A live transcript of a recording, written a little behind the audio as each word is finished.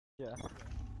Yeah.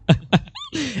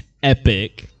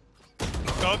 Epic.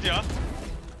 God, ja.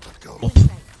 Op.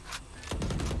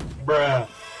 Bruh.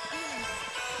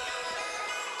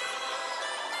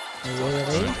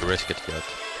 Risk it yet.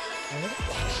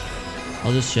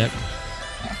 I'll just check.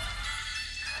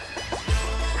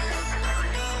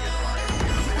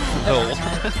 Oh.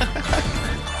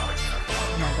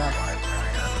 Oh my god.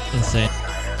 Insane.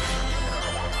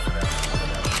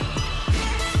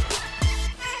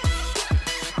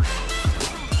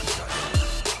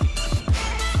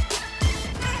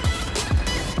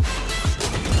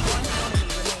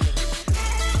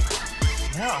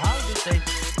 How did they?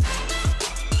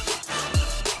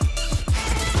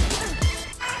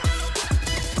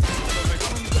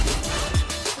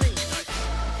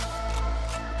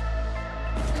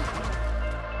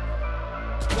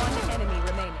 One enemy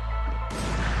remaining.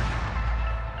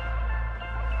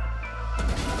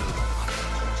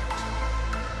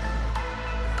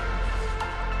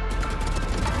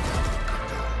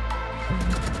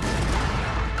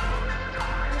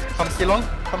 Come see long.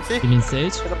 Come see. You mean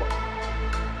Sage?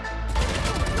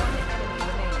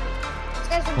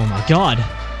 Oh my god.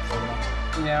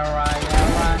 Yeah right. Yeah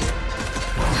right.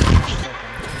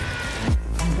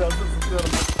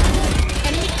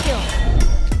 Enemy kill.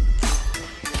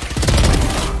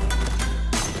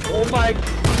 Oh my.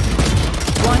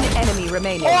 One enemy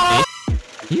remaining. Yeah.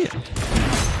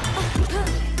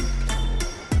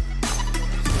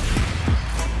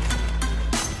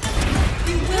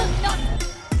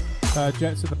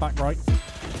 Jets at the back right.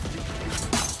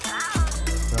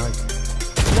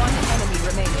 One enemy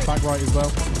remaining. Back right as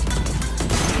well.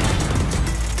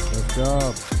 Good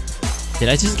job. Did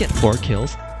I just get 4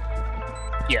 kills?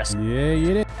 Yes. Yeah,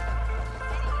 you did.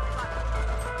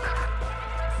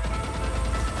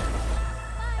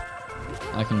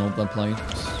 I can hold that plate.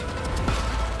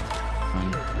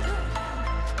 Fine.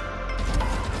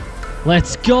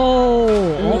 Let's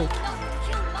go!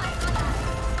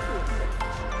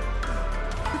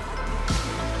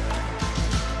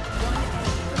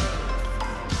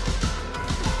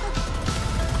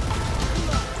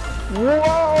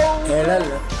 Wow.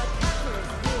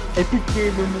 Epic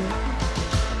game.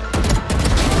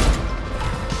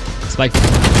 Spike.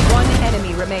 One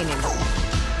enemy remaining.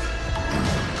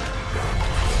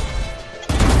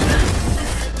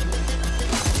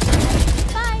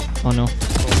 Oh no.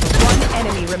 One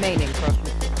enemy remaining.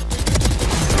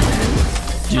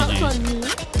 GG.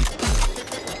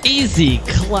 Easy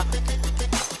clap.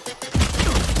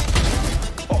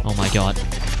 Oh my god.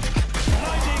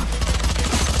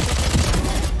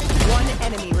 One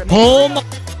enemy remaining. Oh my.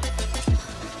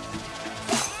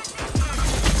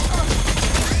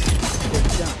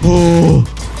 Oh.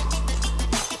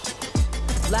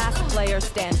 Last player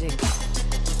standing.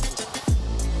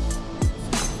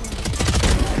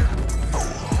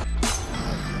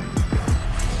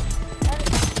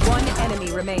 One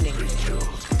enemy remaining.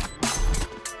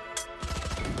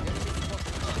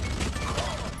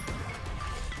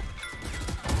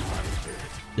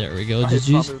 There we go,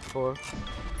 GG's.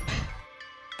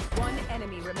 One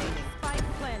enemy remaining. Spike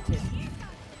planted.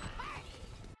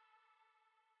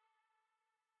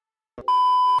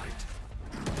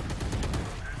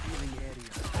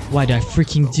 Why did I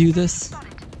freaking do this?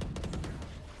 Spike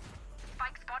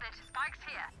spotted. Spike's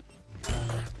here.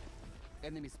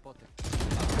 Enemy spotted.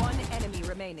 One enemy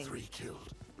remaining.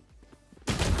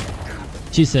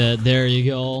 She said, there you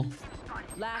go.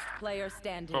 Last player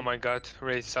standing. Oh my god,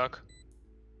 Ray suck.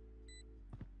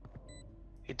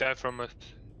 He died from a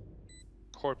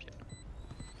scorpion.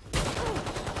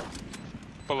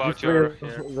 Pull out your...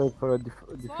 Wait for a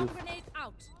defuse. Swarm grenade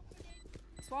out.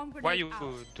 Swarm grenade Why you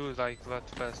out. do like that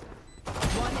fast?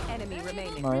 One enemy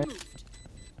remaining. Nice.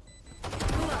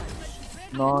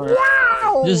 No.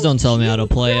 Just don't tell me how to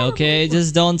play, okay?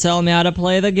 Just don't tell me how to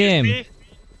play the game.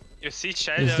 You see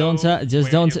Shadow. Just don't tell.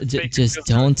 Just when don't. you take Just the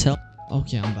don't tell.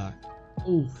 Okay, I'm back.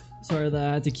 Oh, sorry that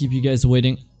I had to keep you guys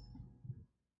waiting.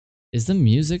 Is the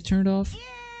music turned off?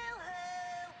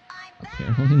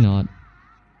 Apparently not.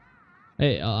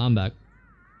 Hey, I'm back.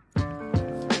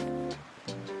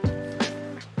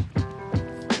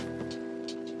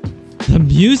 The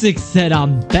music said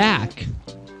I'm back.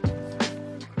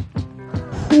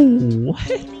 Ooh,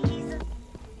 what?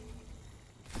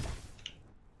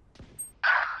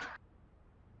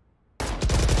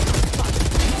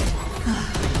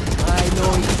 I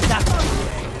know exactly.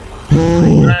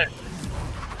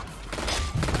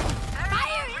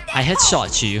 I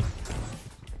headshot you.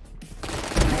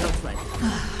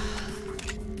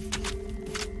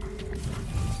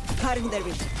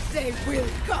 They will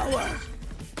cower.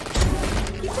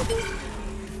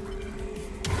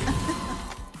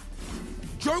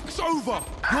 Joke's over!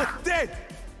 You're dead!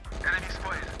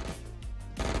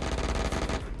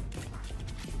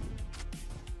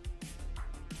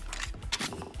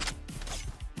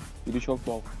 Biri çok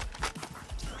low.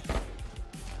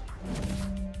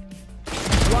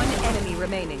 One enemy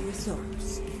remaining.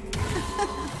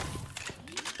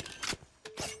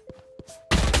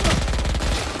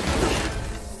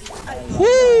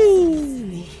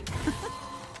 Woo!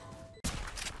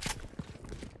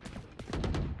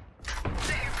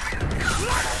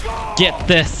 Get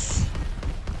this,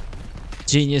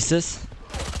 geniuses.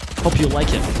 Hope you like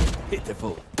it.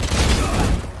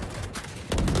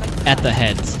 At the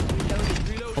head.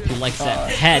 Hope you like that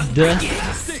head.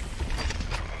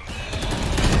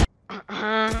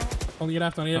 Only get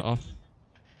left, only get. Uh-oh.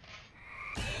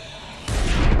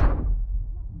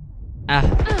 Ah,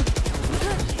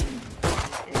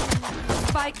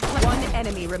 Spike. One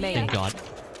enemy remaining. thank God.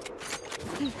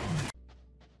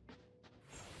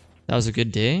 That was a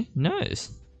good day?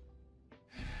 Nice.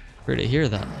 Great to hear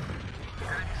that.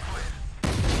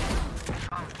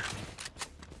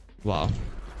 Wow.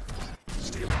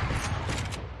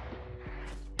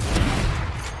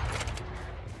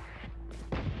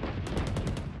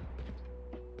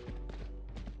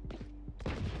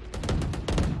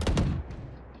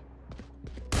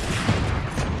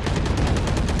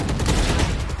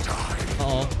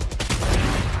 Uh-oh.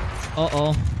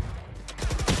 Uh-oh.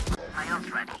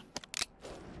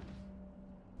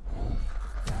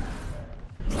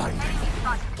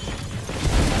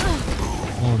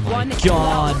 Oh my One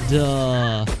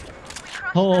God.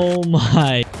 Oh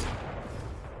my.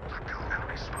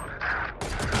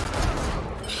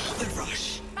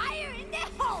 Fire in the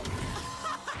hole.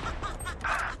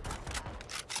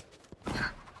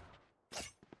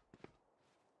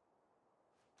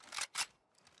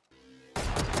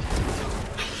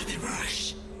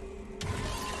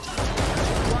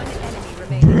 One enemy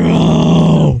remaining.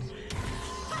 Bro.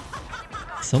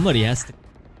 Somebody has to.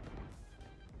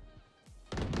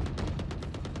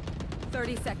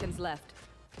 30 seconds left.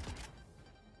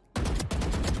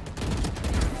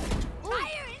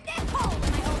 Fire in the hole.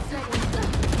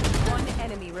 One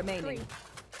enemy remaining.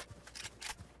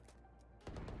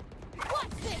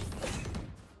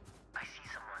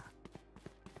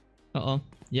 Uh-oh.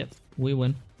 Yep, we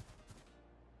win.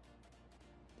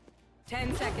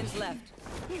 10 seconds left.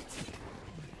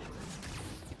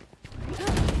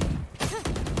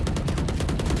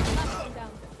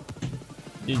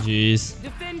 GG's.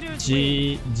 Defenders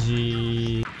win.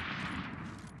 GG.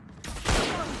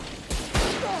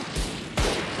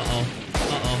 Uh-oh.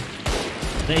 Uh-oh.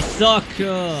 They suck!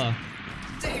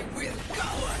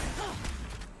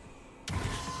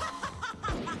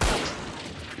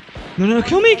 No, no,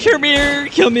 come here, come here,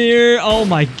 come here! Oh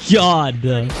my God!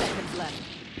 Seconds left.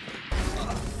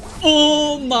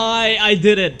 Oh my! I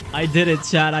did it! I did it,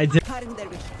 chat, I did.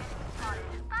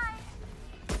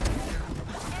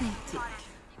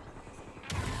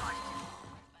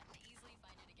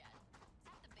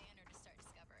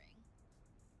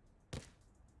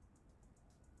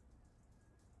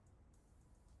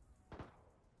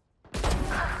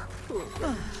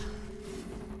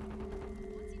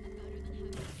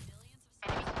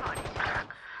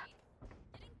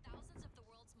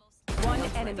 One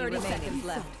enemy 30 seconds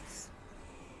left.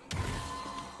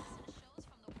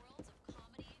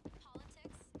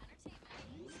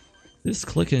 This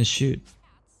click and shoot.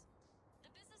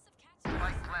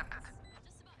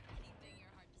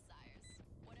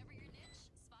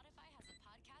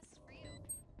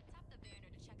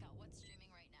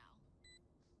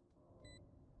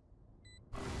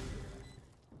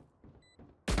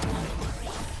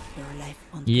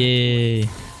 Yay.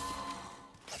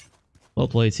 Well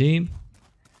played, team.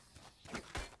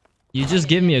 You just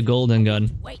give me a golden gun.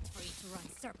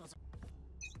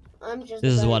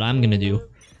 This is what I'm gonna do.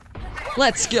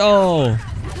 Let's go!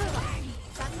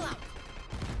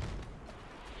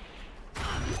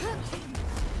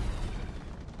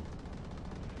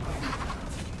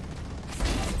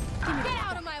 Get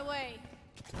out of my way!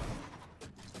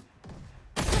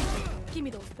 Give me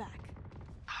those back.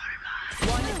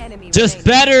 One enemy Just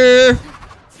remaining. better!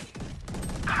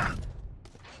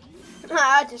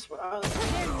 I just wrong.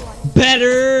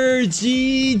 Better!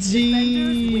 GG's!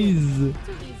 Too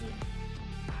easy.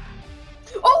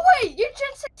 Oh wait, you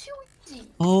just said too easy.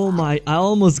 Oh my, I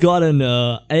almost got an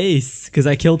ace because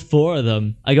I killed 4 of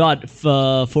them. I got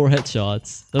 4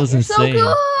 headshots. That was You're insane. so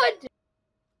good.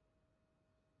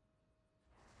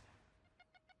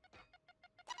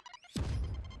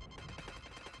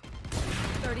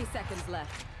 Seconds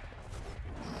left.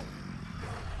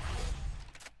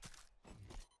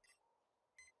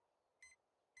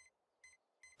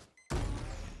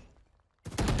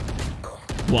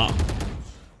 Wow.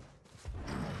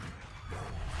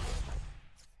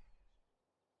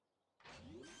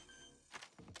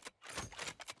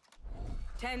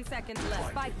 Ten seconds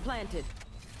left. Spike planted.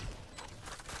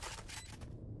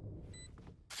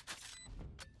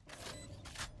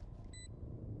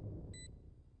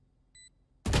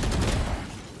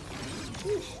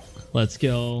 Let's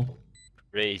go.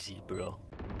 Crazy, bro.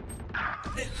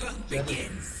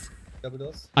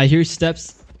 I hear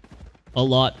steps a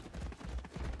lot.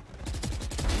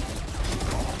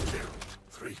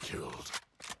 3 killed.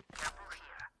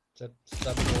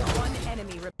 One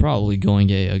enemy. Probably going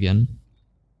A again.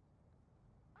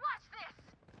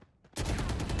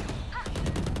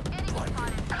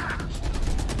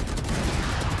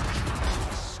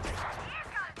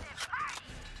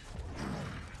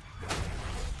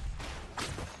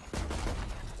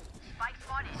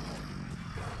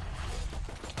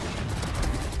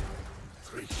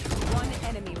 One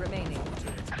enemy remaining.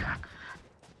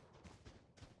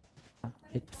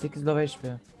 86 low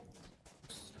HP.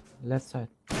 Left side.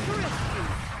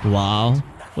 Wow.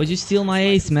 Would you steal my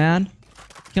ace, man?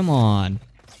 Come on.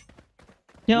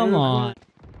 Come on.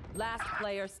 Last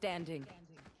player standing.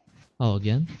 Oh,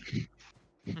 again?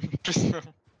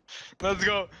 Let's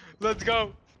go. Let's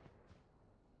go.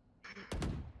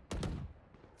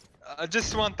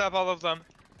 Just one tap all of them.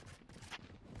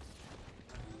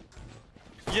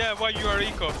 Yeah, why you are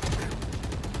eco?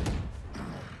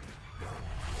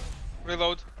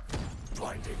 Reload.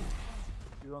 Blinding.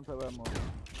 You don't have ammo.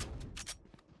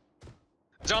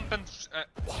 Jump and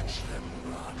Watch them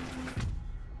run.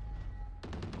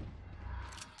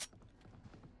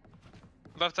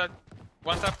 left side.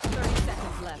 One tap. 30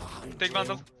 seconds left. Take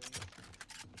vandal.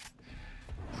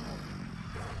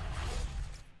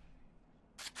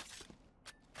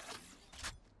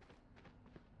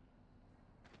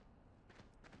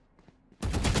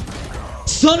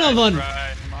 Son of a...